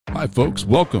Hi, folks.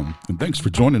 Welcome, and thanks for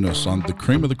joining us on The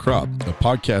Cream of the Crop, a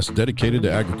podcast dedicated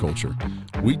to agriculture.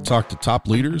 We talk to top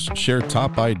leaders, share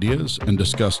top ideas, and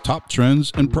discuss top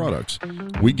trends and products.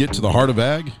 We get to the heart of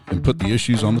ag and put the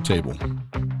issues on the table.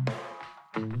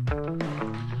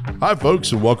 Hi,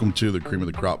 folks, and welcome to The Cream of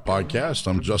the Crop podcast.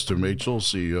 I'm Justin Machell,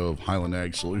 CEO of Highland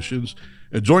Ag Solutions,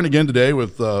 and joined again today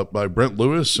with by Brent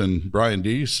Lewis and Brian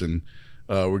Deese, and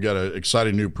we've got an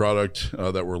exciting new product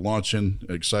that we're launching,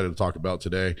 excited to talk about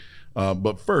today.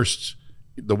 But first,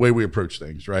 the way we approach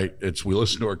things, right? We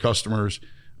listen to our customers.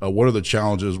 What are the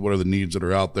challenges? What are the needs that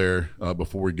are out there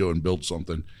before we go and build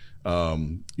something?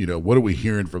 What are we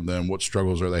hearing from them? What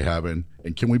struggles are they having?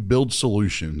 And can we build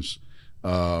solutions?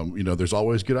 There's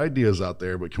always good ideas out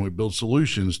there, but can we build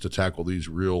solutions to tackle these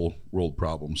real world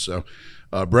problems? So,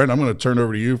 Brent, I'm going to turn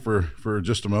over to you for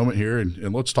just a moment here,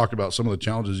 and let's talk about some of the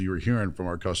challenges you were hearing from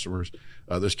our customers.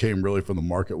 This came really from the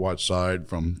market watch side,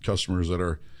 from customers that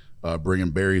are bringing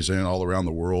berries in all around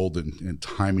the world and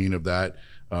timing of that.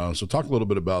 So talk a little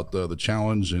bit about the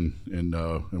challenge and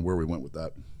where we went with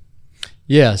that.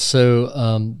 Yeah, so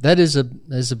that is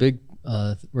a big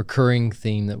recurring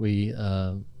theme that we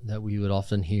would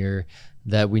often hear,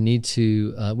 that we need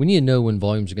to know when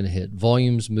volumes are going to hit.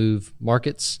 Volumes move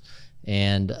markets,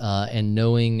 and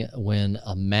knowing when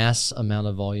a mass amount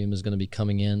of volume is going to be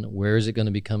coming in, where is it going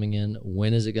to be coming in,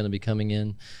 when is it going to be coming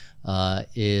in,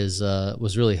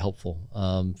 was really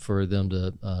helpful for them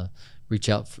to reach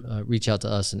out to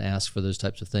us and ask for those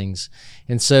types of things.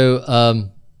 And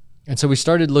so we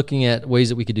started looking at ways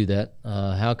that we could do that.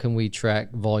 How can we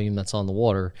track volume that's on the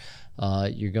water?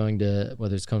 You're going to,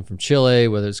 whether it's coming from Chile,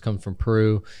 whether it's coming from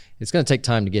Peru, it's going to take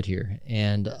time to get here.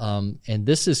 And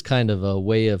this is kind of a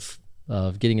way of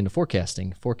getting into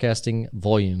forecasting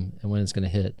volume and when it's going to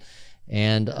hit.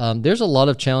 And there's a lot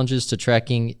of challenges to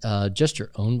tracking just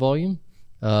your own volume.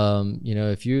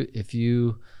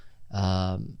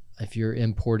 If you're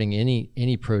importing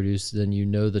any produce, then you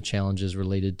know the challenges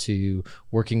related to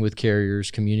working with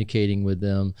carriers, communicating with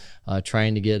them,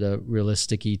 trying to get a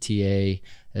realistic ETA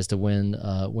as to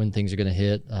when things are going to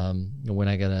hit, when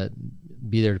I got to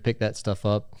be there to pick that stuff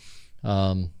up.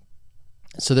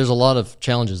 So there's a lot of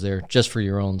challenges there just for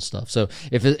your own stuff. So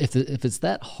if it's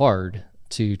that hard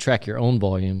to track your own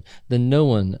volume, then no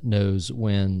one knows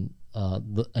when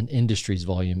an industry's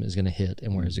volume is going to hit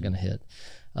and where is it going to hit.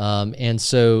 And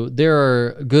so there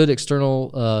are good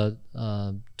external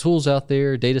tools out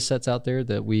there, data sets out there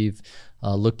that we've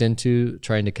looked into,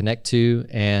 trying to connect to,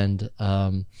 and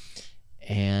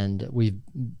we've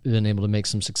been able to make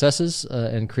some successes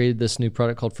and created this new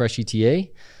product called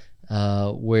FreshETA,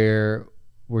 where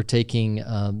we're taking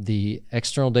the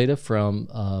external data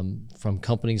from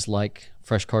companies like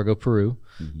Fresh Cargo Peru,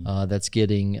 that's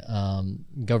getting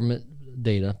government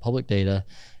data, public data,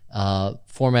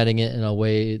 formatting it in a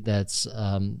way that's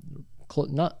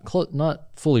not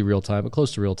fully real time, but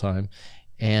close to real time,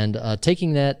 and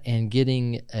taking that and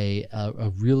getting a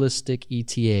realistic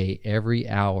ETA every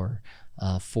hour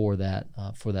for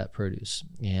that produce.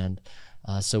 And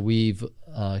so we've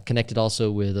connected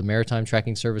also with a maritime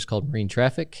tracking service called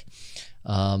MarineTraffic.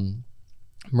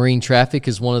 MarineTraffic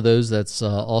is one of those that's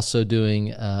also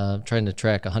trying to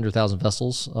track 100,000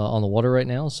 vessels on the water right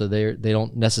now. So they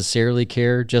don't necessarily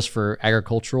care just for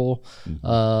agricultural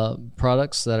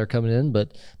products that are coming in,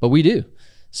 but we do.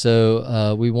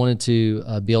 So we wanted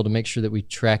to be able to make sure that we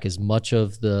track as much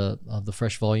of the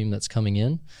fresh volume that's coming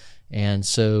in. And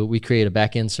so we create a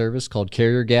back-end service called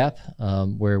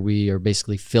CarrierGap, where we are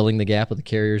basically filling the gap with the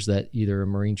carriers that either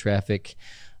MarineTraffic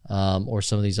or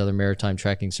some of these other maritime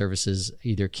tracking services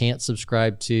either can't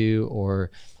subscribe to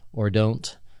or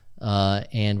don't.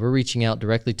 And we're reaching out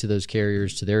directly to those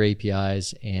carriers, to their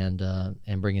APIs, and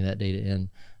bringing that data in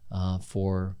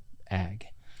for ag.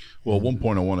 Well, one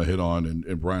point I want to hit on,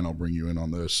 and Brian, I'll bring you in on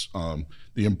this,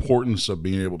 the importance of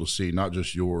being able to see not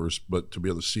just yours, but to be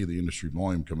able to see the industry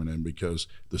volume coming in, because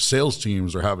the sales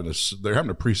teams are having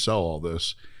to pre-sell all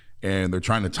this, and they're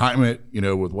trying to time it,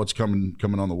 with what's coming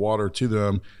on the water to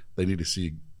them. They need to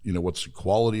see, what's the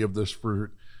quality of this fruit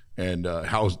and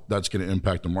how that's going to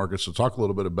impact the market. So talk a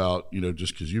little bit about,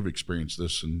 just because you've experienced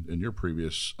this in your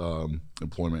previous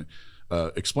employment,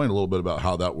 explain a little bit about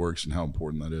how that works and how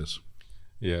important that is.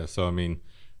 Yeah, so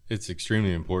it's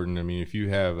extremely important. If you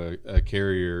have a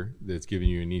carrier that's giving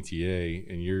you an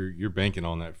ETA and you're banking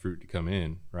on that fruit to come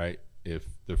in, right? If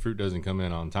the fruit doesn't come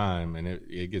in on time and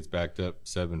it gets backed up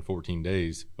 14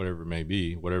 days, whatever it may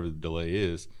be, whatever the delay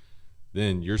is,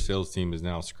 then your sales team is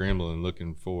now scrambling,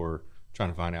 trying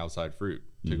to find outside fruit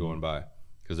to go and buy,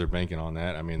 because they're banking on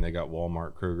that. They got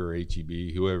Walmart, Kroger,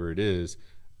 H-E-B, whoever it is,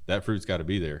 that fruit's got to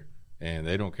be there. and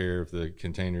they don't care if the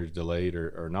container is delayed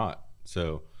or not.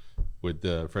 So with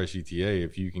the Fresh ETA,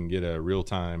 if you can get a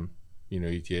real-time,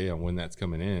 ETA on when that's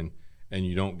coming in, and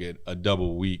you don't get a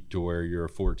double week to where you're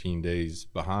 14 days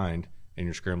behind and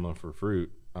you're scrambling for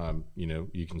fruit,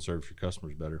 you can serve your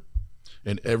customers better.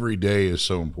 And every day is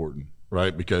so important,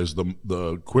 right? Because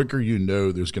the quicker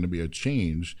there's going to be a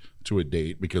change to a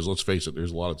date, because let's face it,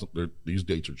 there's these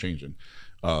dates are changing.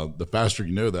 The faster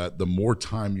you know that, the more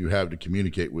time you have to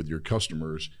communicate with your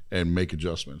customers and make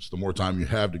adjustments. The more time you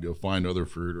have to go find other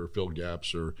fruit or fill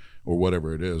gaps or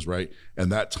whatever it is, right?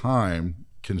 And that time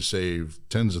can save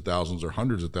tens of thousands or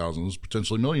hundreds of thousands,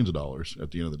 potentially millions of dollars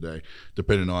at the end of the day,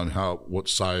 depending on what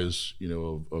size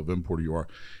of importer you are.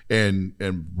 And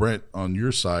Brent, on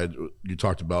your side, you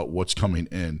talked about what's coming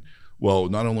in. Well,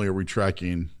 not only are we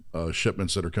tracking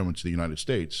shipments that are coming to the United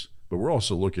States, but we're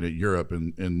also looking at Europe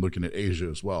and looking at Asia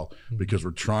as well, because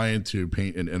we're trying to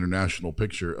paint an international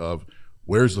picture of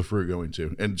where's the fruit going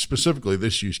to. And specifically,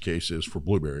 this use case is for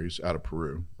blueberries out of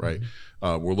Peru, right?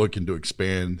 We're looking to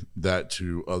expand that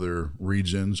to other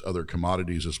regions, other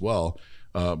commodities as well.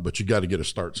 But you got to get a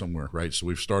start somewhere, right? So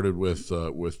we've started with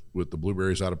the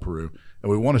blueberries out of Peru, and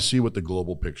we want to see what the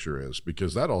global picture is,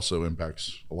 because that also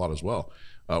impacts a lot as well.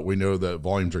 We know that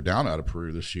volumes are down out of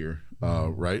Peru this year,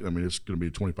 right? I mean, it's going to be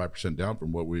 25% down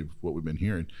from what we've been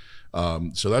hearing.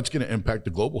 So that's going to impact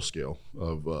the global scale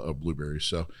of blueberries.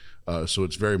 So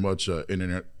it's very much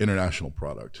an international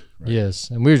product. Right? Yes,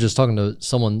 and we were just talking to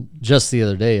someone just the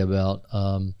other day about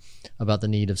the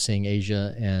need of seeing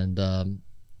Asia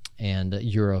and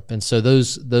Europe, and so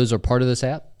those are part of this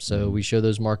app. So we show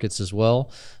those markets as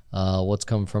well, what's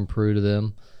coming from Peru to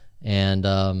them. And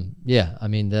I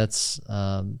mean, that's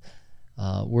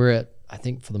we're at, I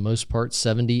think, for the most part,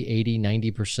 70, 80,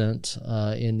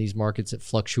 90% in these markets. It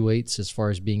fluctuates as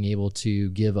far as being able to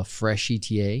give a fresh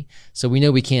ETA. So we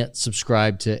know we can't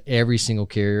subscribe to every single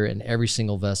carrier and every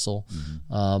single vessel,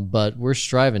 but we're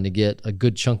striving to get a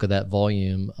good chunk of that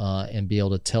volume and be able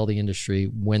to tell the industry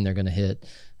when they're going to hit.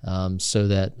 So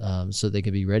they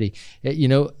could be ready.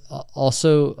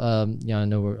 Also, I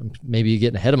know we're maybe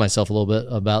getting ahead of myself a little bit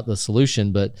about the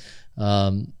solution, but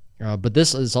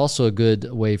this is also a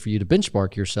good way for you to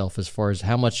benchmark yourself as far as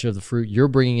how much of the fruit you're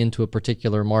bringing into a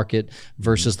particular market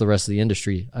versus the rest of the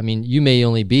industry. I mean, you may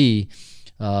only be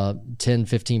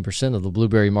 10-15% of the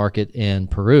blueberry market in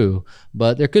Peru,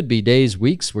 but there could be days,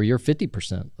 weeks where you're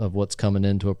 50% of what's coming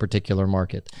into a particular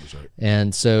market. That's right.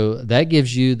 And so that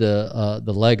gives you the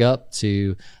leg up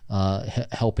to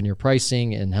help in your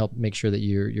pricing and help make sure that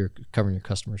you're covering your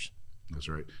customers. That's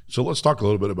right. So let's talk a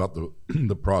little bit about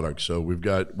the product. So we've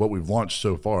got, what we've launched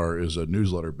so far is a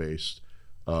newsletter-based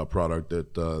product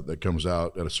that comes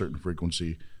out at a certain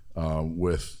frequency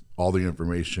with all the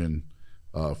information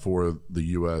for the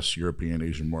U.S., European,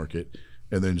 Asian market,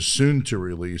 and then soon to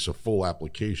release a full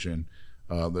application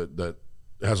that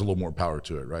has a little more power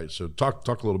to it, right? So talk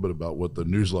a little bit about what the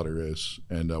newsletter is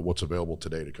and what's available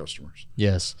today to customers.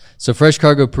 Yes. So Fresh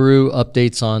Cargo Peru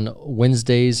updates on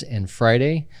Wednesdays and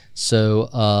Friday. So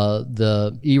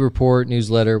the e-report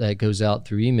newsletter that goes out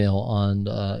through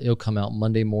email it'll come out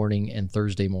Monday morning and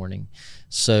Thursday morning.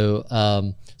 So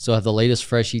I have the latest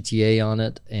Fresh ETA on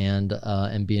it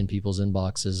and be in people's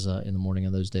inboxes in the morning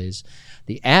of those days.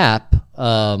 The app,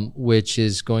 which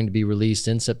is going to be released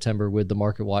in September with the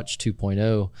MarketWatch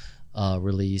 2.0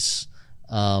 release,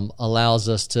 allows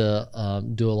us to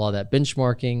do a lot of that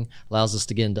benchmarking, allows us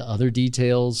to get into other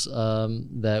details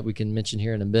that we can mention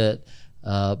here in a bit.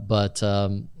 But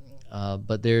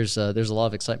there's a lot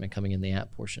of excitement coming in the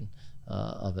app portion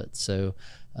of it. So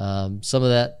some of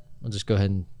that, I'll just go ahead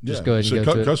and go to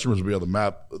it. Customers will be able to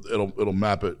map. It'll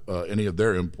map it any of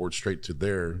their imports straight to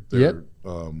their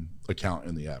account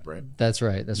in the app, right? That's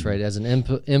right. That's right. As an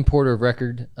importer of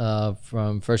record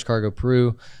from Fresh Cargo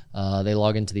Peru, they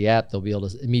log into the app. They'll be able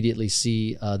to immediately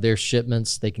see their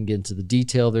shipments. They can get into the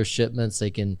detail of their shipments. They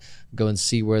can go and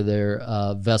see where their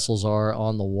vessels are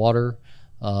on the water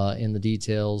in the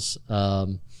details.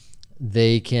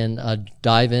 They can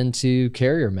dive into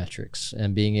carrier metrics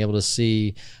and being able to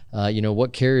see,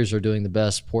 what carriers are doing the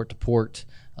best port to port,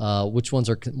 which ones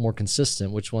are more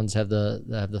consistent, which ones have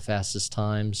the fastest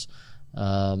times,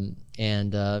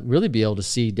 and really be able to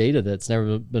see data that's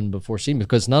never been before seen.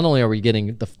 Because not only are we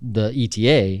getting the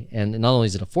ETA, and not only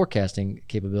is it a forecasting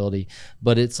capability,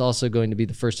 but it's also going to be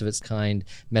the first of its kind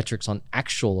metrics on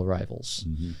actual arrivals.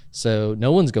 So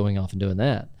no one's going off and doing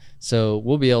that. So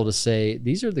we'll be able to say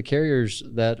these are the carriers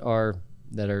that are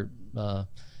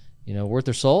worth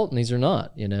their salt, and these are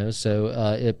not.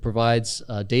 So it provides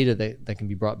data that can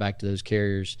be brought back to those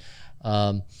carriers.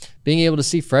 Being able to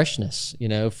see freshness,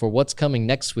 for what's coming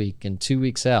next week and 2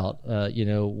 weeks out,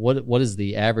 what is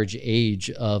the average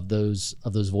age of those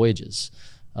voyages?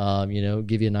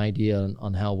 Give you an idea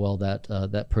on how well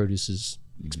that produce is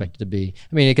expected to be.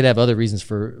 I mean, it could have other reasons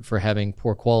for having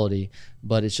poor quality,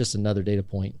 but it's just another data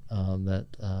point that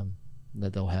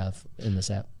they'll have in this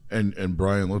app. And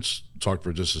Brian, let's talk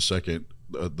for just a second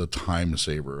the time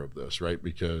saver of this, right?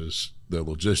 Because the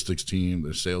logistics team,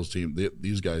 the sales team,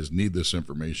 these guys need this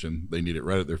information. They need it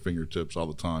right at their fingertips all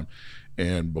the time.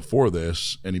 And before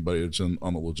this, anybody that's on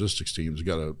the logistics team has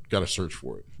got to search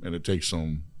for it, and it takes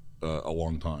them a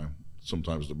long time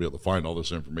sometimes to be able to find all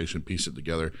this information, piece it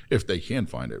together if they can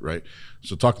find it, right?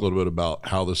 So talk a little bit about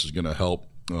how this is going to help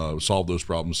solve those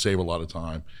problems, save a lot of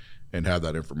time, and have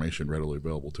that information readily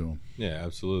available to them. Yeah,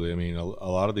 absolutely. I mean, a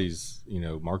lot of these,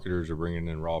 marketers are bringing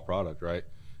in raw product, right?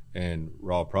 And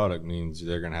raw product means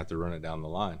they're going to have to run it down the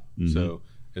line. Mm-hmm. So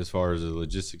as far as the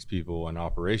logistics people and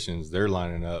operations, they're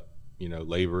lining up,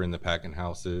 labor in the packing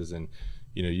houses, and,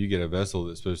 you get a vessel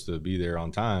that's supposed to be there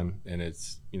on time and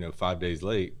it's, 5 days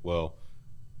late. Well,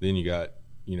 then you got,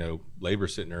 labor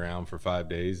sitting around for 5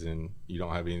 days and you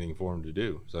don't have anything for them to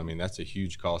do. So, I mean, that's a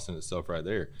huge cost in itself right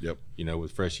there. Yep.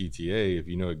 With FreshETA, if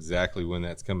you know exactly when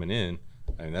that's coming in,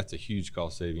 I mean, that's a huge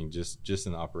cost saving just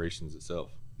in the operations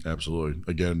itself. Absolutely.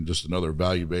 Again, just another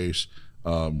value base,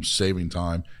 saving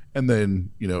time. And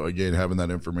then, again, having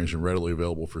that information readily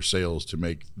available for sales to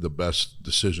make the best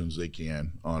decisions they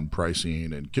can on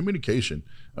pricing and communication.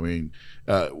 I mean,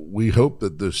 we hope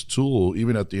that this tool,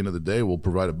 even at the end of the day, will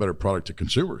provide a better product to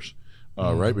consumers,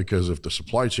 right? Because if the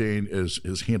supply chain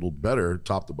is handled better,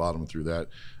 top to bottom through that,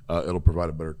 it'll provide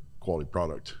a better quality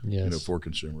product, yes, for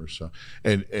consumers. So,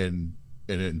 and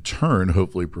in turn,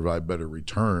 hopefully provide better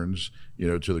returns,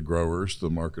 to the growers, the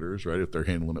marketers, right? If they're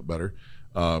handling it better.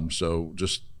 So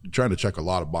just trying to check a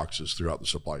lot of boxes throughout the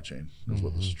supply chain is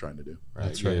what this is trying to do. Right.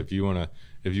 That's right. right. If you want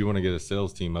to get a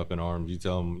sales team up in arms, you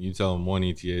tell them one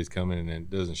ETA is coming and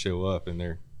it doesn't show up and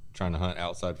they're trying to hunt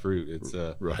outside fruit. It's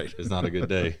right. It's not a good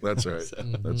day. That's right. So,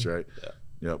 That's right. Yeah.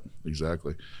 Yep,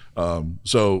 exactly.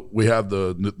 So we have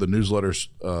the newsletter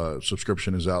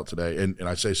subscription is out today, and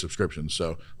I say subscription.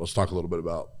 So let's talk a little bit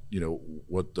about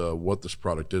what this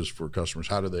product is for customers.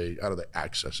 How do they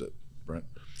access it, Brent?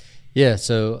 Yeah,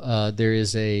 so there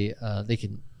is they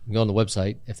can go on the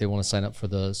website if they want to sign up for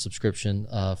the subscription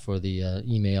for the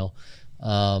email.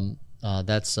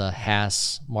 That's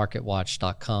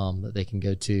hassmarketwatch.com that they can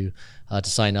go to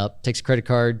sign up. Takes a credit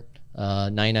card,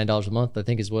 $99 a month, I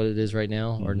think is what it is right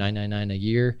now, or $9.99 a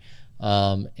year.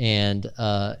 And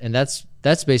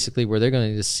that's basically where they're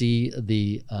going to see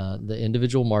the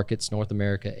individual markets: North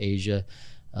America, Asia,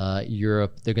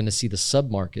 Europe. They're going to see the sub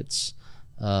markets.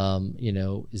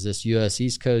 Is this U.S.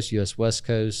 East Coast, U.S. West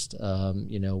Coast?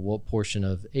 What portion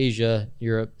of Asia,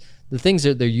 Europe? The things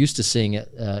that they're used to seeing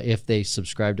if they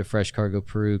subscribe to Fresh Cargo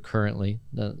Peru currently.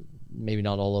 Maybe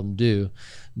not all of them do,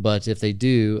 but if they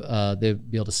do, they'll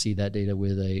be able to see that data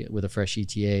with a fresh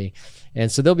ETA,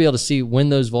 and so they'll be able to see when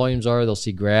those volumes are. They'll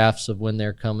see graphs of when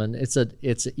they're coming. It's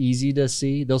easy to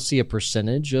see. They'll see a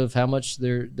percentage of how much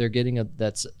they're getting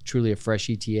that's truly a fresh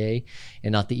ETA,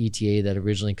 and not the ETA that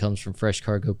originally comes from Fresh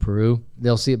Cargo Peru.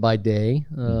 They'll see it by day.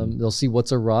 They'll see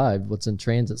what's arrived, what's in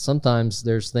transit. Sometimes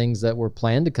there's things that were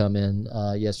planned to come in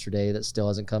yesterday that still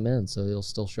hasn't come in, so it'll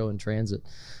still show in transit.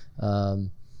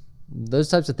 Those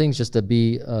types of things, just to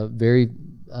be very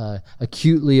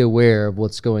acutely aware of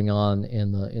what's going on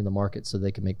in the market, so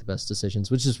they can make the best decisions,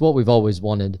 which is what we've always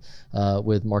wanted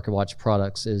with MarketWatch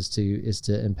products, is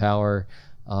to empower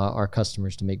our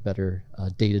customers to make better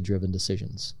data-driven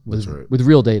decisions with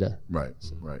real data. Right,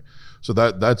 right. So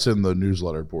that's in the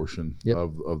newsletter portion Yep.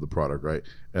 of the product, right?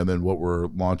 And then what we're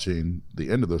launching the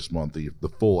end of this month, the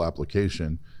full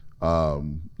application.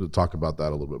 To talk about that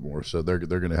a little bit more. So they're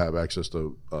going to have access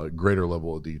to a greater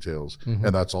level of details,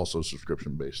 and that's also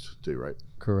subscription based too, right?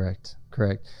 Correct.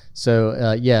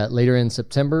 So later in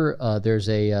September, there's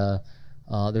a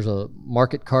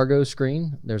market cargo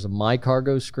screen, there's a my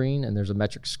cargo screen, and there's a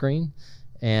metrics screen,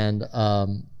 and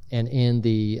in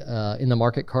the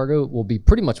market cargo will be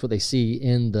pretty much what they see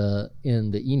in the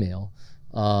email.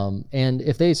 And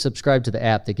if they subscribe to the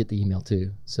app, they get the email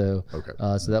too. So,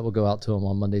 so that will go out to them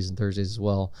on Mondays and Thursdays as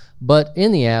well. But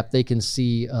in the app, they can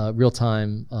see real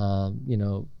time,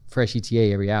 fresh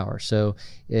ETA every hour. So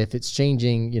if it's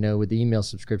changing, with the email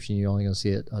subscription, you're only going to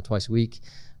see it twice a week.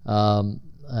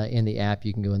 In the app,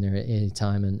 you can go in there at any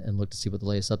time and look to see what the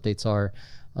latest updates are.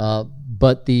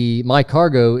 But the My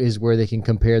Cargo is where they can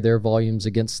compare their volumes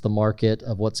against the market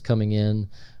of what's coming in.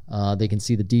 They can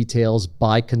see the details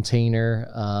by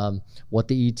container, what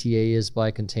the ETA is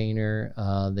by container.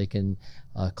 They can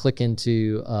click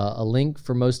into a link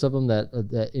for most of them that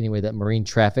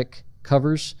MarineTraffic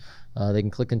covers. They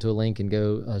can click into a link and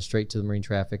go straight to the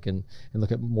MarineTraffic and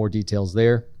look at more details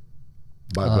there.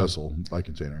 By vessel, by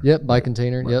container. Yep, by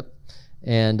container. Right. Yep.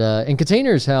 And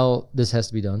container is how this has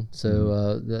to be done.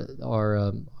 So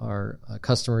our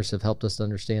customers have helped us to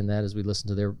understand that as we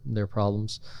listen to their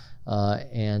problems,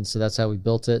 and so that's how we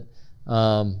built it.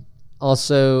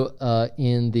 Also,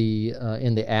 in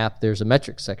the app, there's a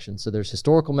metrics section. So there's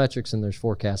historical metrics and there's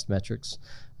forecast metrics.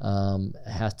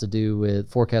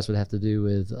 Forecast would have to do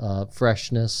with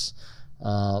freshness,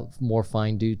 more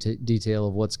fine detail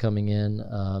of what's coming in,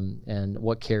 and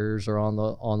what carriers are on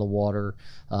the water.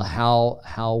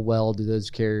 How well do those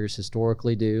carriers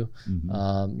historically do?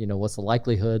 Mm-hmm. What's the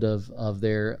likelihood of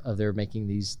their making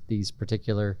these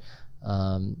particular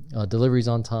deliveries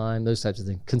on time, those types of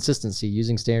things. Consistency,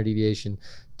 using standard deviation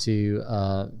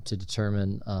to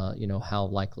determine how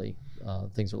likely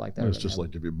things are like that. It's just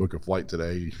like if you book a flight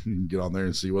today, you can get on there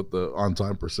and see what the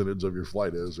on-time percentage of your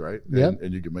flight is, right?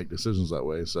 And you can make decisions that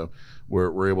way. So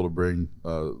we're able to bring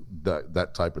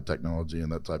that type of technology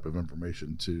and that type of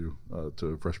information to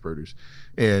fresh produce.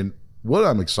 And what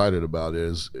I'm excited about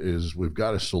is we've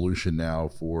got a solution now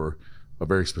for a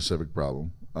very specific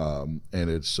problem. And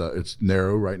it's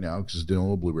narrow right now because it's dealing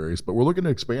with blueberries, but we're looking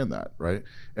to expand that, right?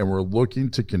 And we're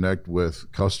looking to connect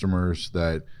with customers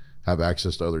that have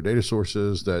access to other data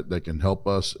sources that can help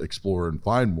us explore and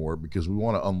find more, because we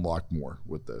want to unlock more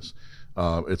with this.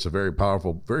 It's a very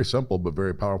powerful, very simple, but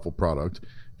very powerful product.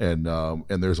 And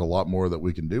there's a lot more that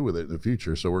we can do with it in the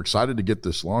future. So we're excited to get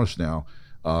this launched now.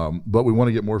 But we want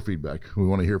to get more feedback. We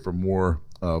want to hear from more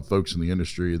folks in the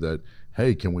industry that,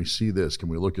 hey, can we see this? Can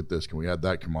we look at this? Can we add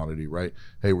that commodity, right?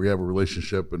 Hey, we have a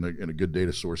relationship and a good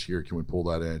data source here. Can we pull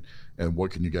that in? And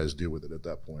what can you guys do with it at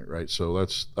that point, right? So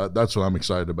that's what I'm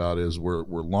excited about is we're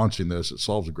launching this. It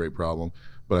solves a great problem,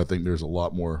 but I think there's a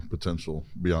lot more potential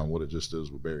beyond what it just is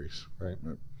with berries. Right.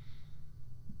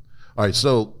 All right,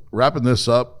 so wrapping this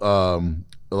up,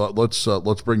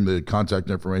 let's bring the contact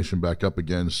information back up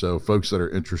again. So folks that are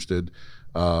interested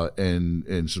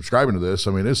in subscribing to this,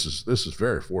 I mean, this is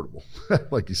very affordable.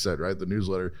 Like you said, right? The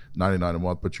newsletter, $99 a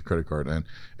month, put your credit card in,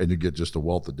 and you get just a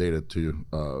wealth of data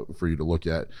for you to look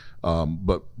at.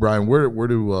 But Brian, where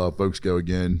do folks go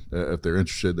again if they're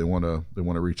interested? They want to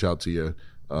reach out to you.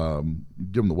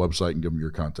 Give them the website and give them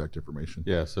your contact information.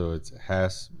 Yeah, so it's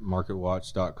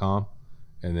hassmarketwatch.com.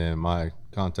 And then my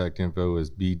contact info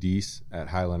is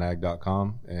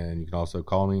bdeese@highlandag.com. And you can also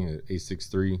call me at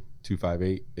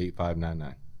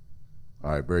 863-258-8599. All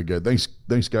right, very good. Thanks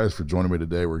guys for joining me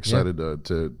today. We're excited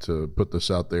to put this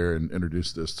out there and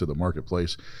introduce this to the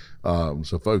marketplace.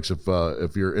 So folks,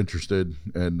 if you're interested,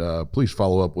 and please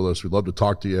follow up with us. We'd love to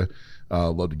talk to you.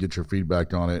 Love to get your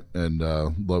feedback on it, and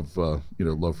love for you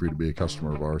to be a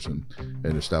customer of ours and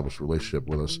establish a relationship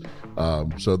with us.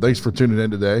 So thanks for tuning in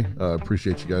today.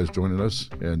 Appreciate you guys joining us,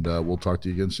 and we'll talk to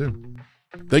you again soon.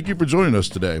 Thank you for joining us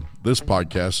today. This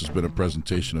podcast has been a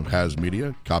presentation of Has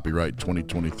Media, copyright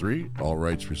 2023, all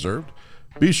rights reserved.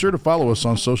 Be sure to follow us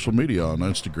on social media on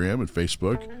Instagram and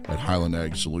Facebook at Highland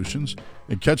Ag Solutions,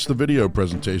 and catch the video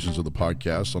presentations of the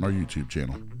podcast on our YouTube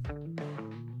channel.